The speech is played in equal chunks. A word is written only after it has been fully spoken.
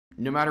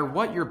no matter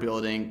what you're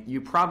building,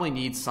 you probably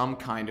need some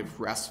kind of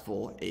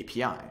RESTful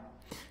API.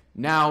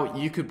 Now,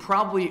 you could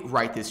probably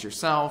write this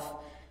yourself,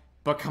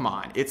 but come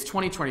on, it's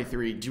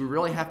 2023. Do you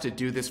really have to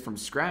do this from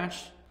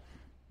scratch?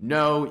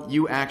 No,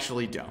 you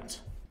actually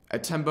don't.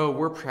 At Tembo,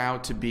 we're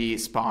proud to be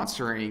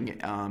sponsoring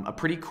a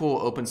pretty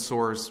cool open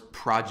source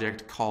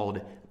project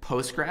called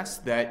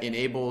PostgREST that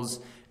enables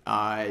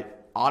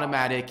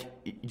automatic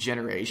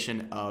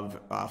generation of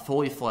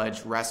fully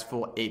fledged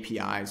RESTful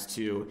APIs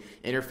to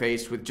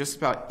interface with just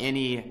about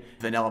any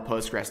vanilla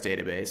Postgres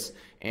database.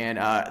 And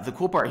the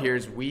cool part here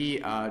is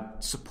we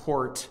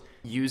support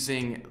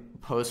using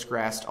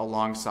PostgREST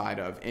alongside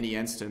of any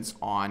instance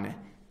on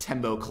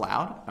Tembo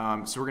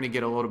Cloud. So we're going to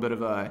get a little bit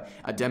of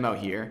a demo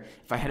here.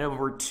 If I head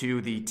over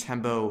to the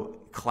Tembo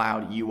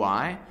Cloud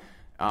UI,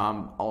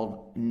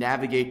 I'll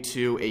navigate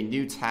to a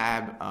new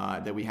tab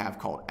that we have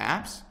called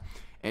Apps.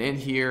 And in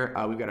here,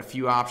 we've got a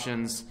few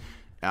options,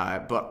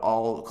 but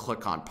I'll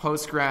click on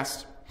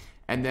PostgREST.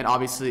 And then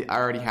obviously, I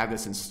already have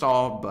this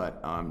installed, but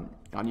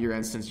on your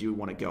instance, you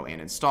want to go and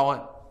install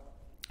it.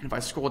 And if I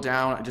scroll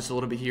down just a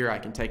little bit here, I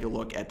can take a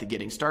look at the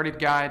Getting Started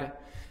guide.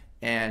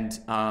 And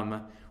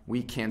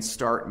we can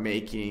start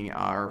making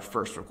our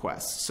first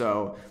request.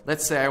 So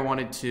let's say I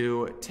wanted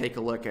to take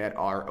a look at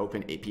our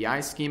Open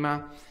API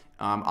schema.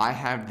 I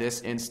have this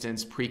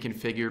instance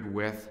pre-configured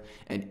with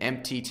an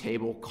empty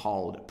table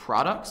called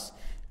products.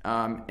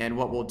 And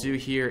what we'll do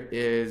here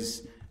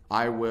is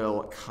I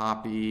will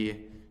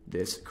copy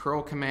this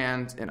curl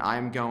command, and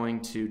I'm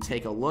going to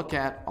take a look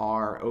at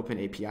our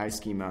Open API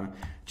schema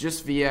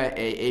just via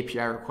a API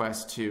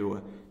request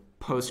to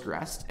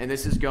PostgREST, and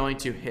this is going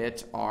to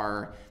hit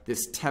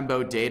this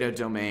Tembo data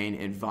domain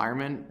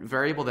environment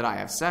variable that I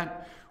have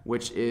set,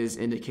 which is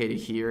indicated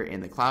here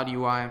in the Cloud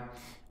UI.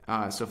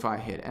 So if I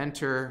hit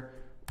enter,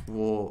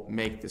 we'll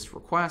make this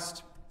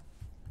request,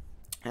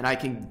 and I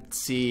can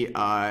see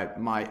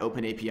my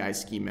Open API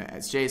schema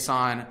as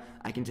JSON.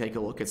 I can take a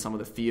look at some of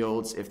the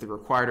fields, if they're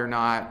required or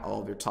not,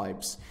 all of their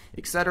types,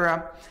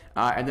 etc.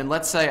 And then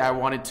let's say I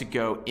wanted to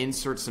go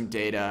insert some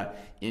data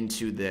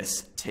into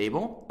this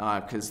table,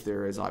 because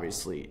there is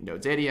obviously no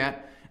data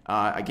yet.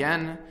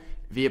 Again,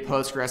 via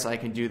Postgres, I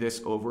can do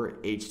this over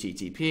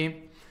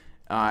HTTP.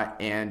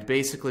 And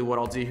basically what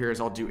I'll do here is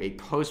I'll do a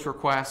post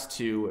request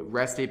to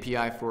REST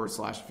API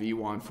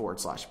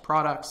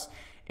 /v1/products,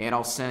 and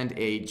I'll send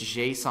a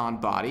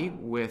JSON body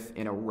with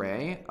an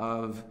array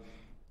of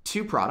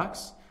 2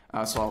 products.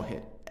 So I'll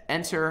hit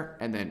enter,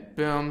 and then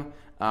boom.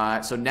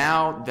 So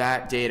now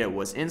that data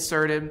was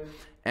inserted,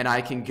 and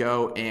I can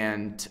go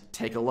and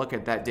take a look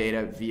at that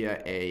data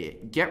via a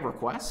GET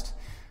request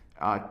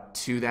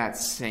to that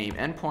same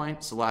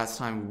endpoint. So last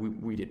time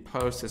we did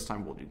post, this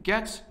time we'll do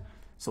GET.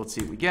 So let's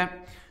see what we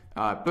get.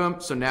 Boom.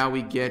 So now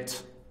we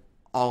get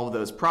all of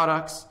those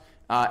products.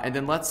 And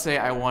then let's say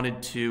I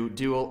wanted to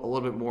do a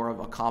little bit more of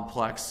a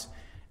complex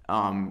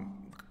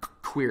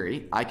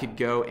query. I could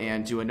go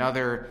and do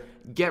another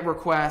GET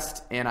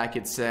request, and I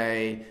could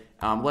say,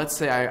 let's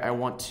say I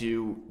want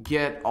to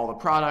get all the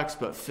products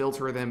but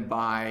filter them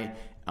by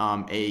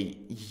a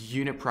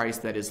unit price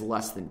that is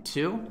less than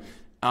 2.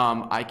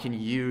 I can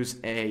use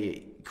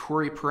a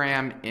query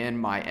param in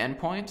my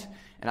endpoint,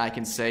 and I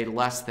can say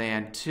less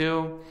than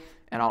 2,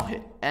 and I'll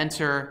hit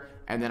enter,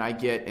 and then I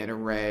get an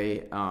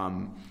array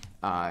in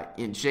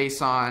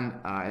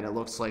JSON, and it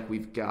looks like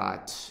we've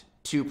got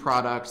 2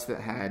 products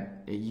that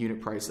had a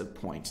unit price of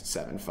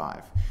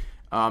 0.75.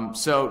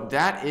 So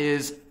that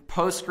is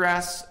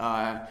Postgres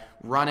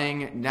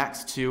running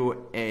next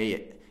to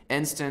a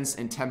instance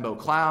in Tembo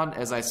Cloud.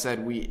 As I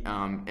said, we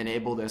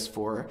enable this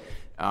for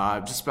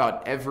just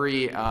about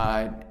every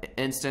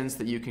instance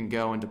that you can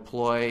go and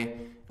deploy.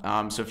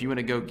 So if you want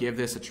to go give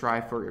this a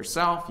try for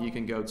yourself, you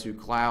can go to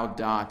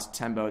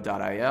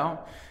cloud.tembo.io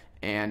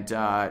and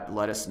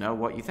let us know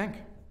what you think.